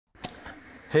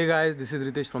Hey guys, this is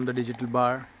Ritesh from the Digital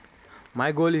Bar.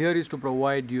 My goal here is to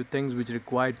provide you things which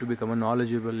required to become a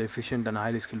knowledgeable, efficient, and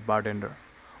highly skilled bartender.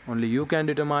 Only you can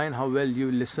determine how well you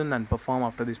listen and perform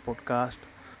after this podcast.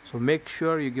 So make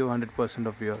sure you give 100%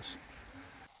 of yours.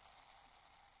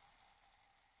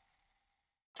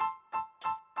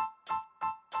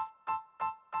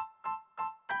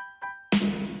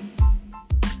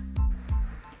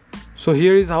 So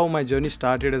here is how my journey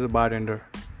started as a bartender.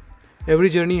 Every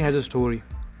journey has a story.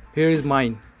 Here is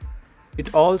mine.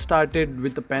 It all started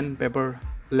with a pen, pepper,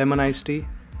 lemon iced tea,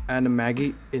 and a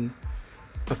Maggie in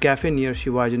a cafe near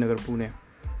Shivaji Nagar, Pune.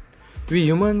 We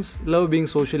humans love being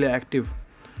socially active,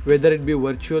 whether it be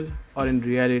virtual or in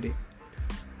reality.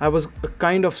 I was a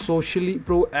kind of socially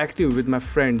proactive with my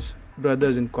friends,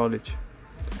 brothers in college.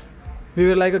 We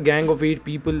were like a gang of 8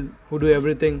 people who do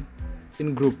everything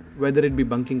in group, whether it be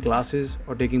bunking classes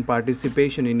or taking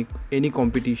participation in any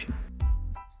competition.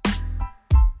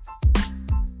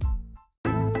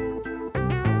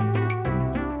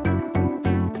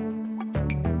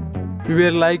 We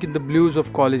were like in the blues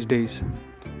of college days.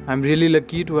 I'm really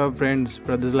lucky to have friends,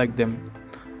 brothers like them.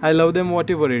 I love them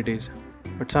whatever it is.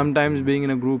 But sometimes being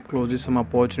in a group closes some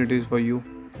opportunities for you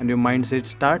and your mindset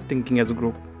start thinking as a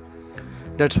group.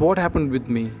 That's what happened with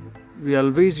me. We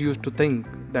always used to think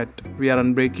that we are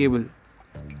unbreakable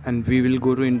and we will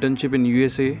go to internship in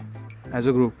USA as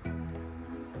a group.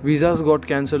 Visas got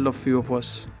cancelled of few of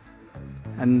us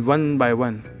and one by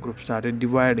one group started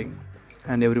dividing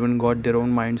and everyone got their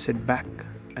own mindset back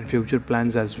and future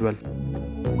plans as well.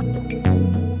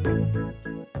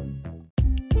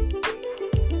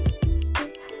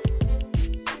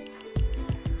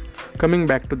 Coming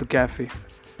back to the cafe.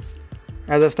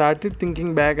 As I started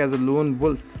thinking back as a lone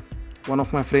wolf, one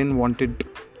of my friends wanted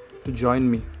to join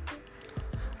me.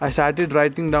 I started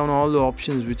writing down all the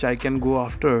options which I can go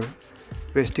after,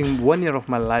 wasting 1 year of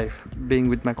my life being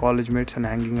with my college mates and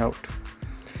hanging out.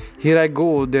 Here I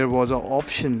go, there was an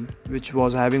option which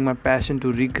was having my passion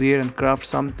to recreate and craft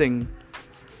something,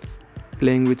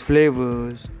 playing with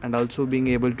flavors and also being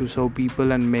able to serve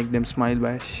people and make them smile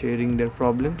by sharing their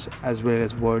problems as well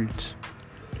as worlds.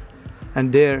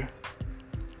 And there,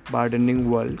 bartending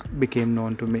world became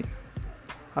known to me.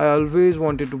 I always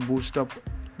wanted to boost up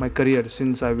my career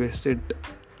since I wasted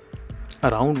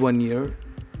around 1 year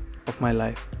of my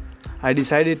life. I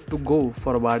decided to go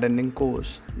for a bartending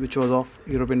course which was of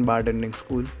European Bartending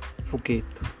School, Phuket.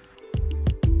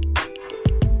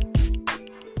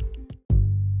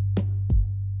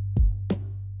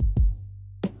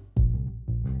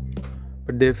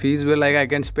 But their fees were like I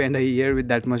can spend a year with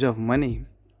that much of money.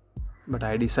 But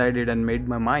I decided and made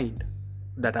my mind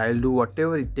that I'll do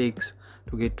whatever it takes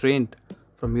to get trained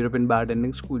from European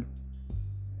Bartending School.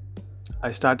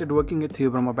 I started working at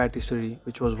Theobrahma Patisserie,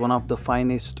 which was one of the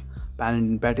finest pan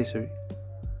Indian patisserie.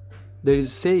 There is a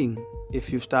saying,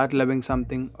 if you start loving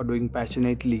something or doing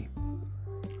passionately,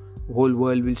 whole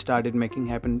world will start it making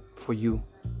happen for you.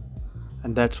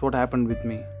 And that's what happened with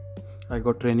me. I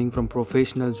got training from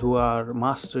professionals who are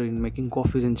master in making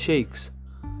coffees and shakes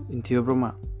in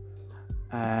Theobrahma.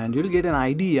 And you'll get an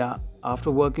idea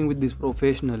after working with these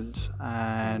professionals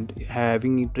and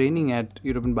having training at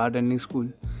European Bartending School.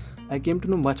 I came to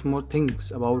know much more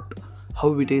things about how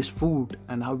we taste food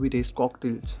and how we taste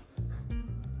cocktails.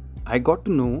 I got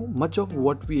to know much of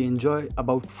what we enjoy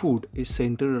about food is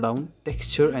centered around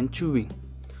texture and chewing.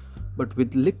 But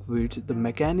with liquids, the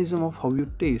mechanism of how you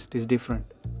taste is different.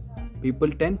 People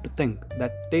tend to think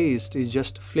that taste is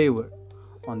just flavor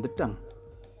on the tongue.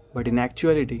 But in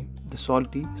actuality, the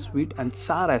salty, sweet, and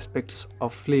sour aspects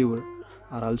of flavor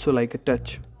are also like a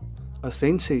touch, a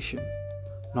sensation,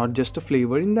 not just a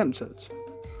flavor in themselves.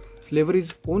 Flavor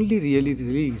is only really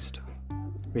released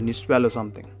when you swallow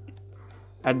something.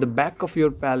 At the back of your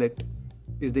palate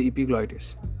is the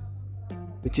epiglottis,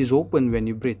 which is open when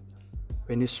you breathe.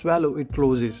 When you swallow, it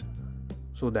closes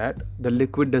so that the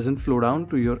liquid doesn't flow down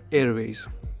to your airways.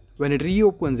 When it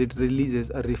reopens, it releases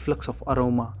a reflux of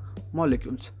aroma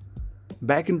molecules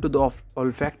back into the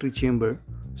olfactory chamber.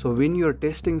 So when you are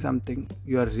tasting something,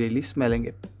 you are really smelling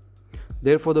it.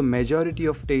 Therefore, the majority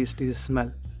of taste is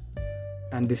smell.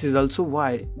 And this is also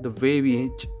why the way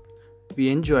we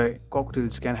enjoy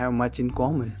cocktails can have much in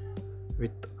common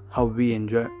with how we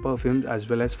enjoy perfumes as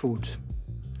well as foods.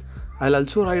 I'll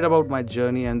also write about my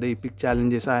journey and the epic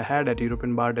challenges I had at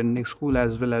European Bartending School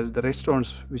as well as the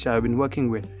restaurants which I have been working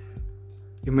with.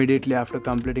 Immediately after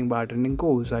completing bartending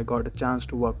course, I got a chance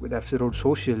to work with FC Road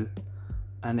Social,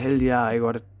 and hell yeah, I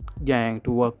got a gang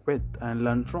to work with and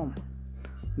learn from.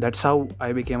 That's how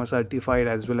I became a certified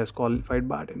as well as qualified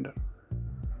bartender.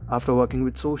 After working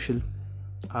with Social,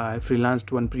 I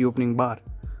freelanced one pre-opening bar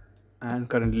and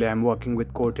currently I'm working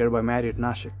with Courtier by Marriott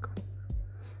Nashik.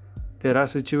 There are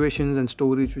situations and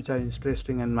stories which are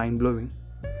interesting and mind blowing.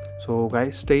 So,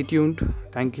 guys, stay tuned.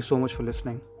 Thank you so much for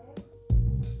listening.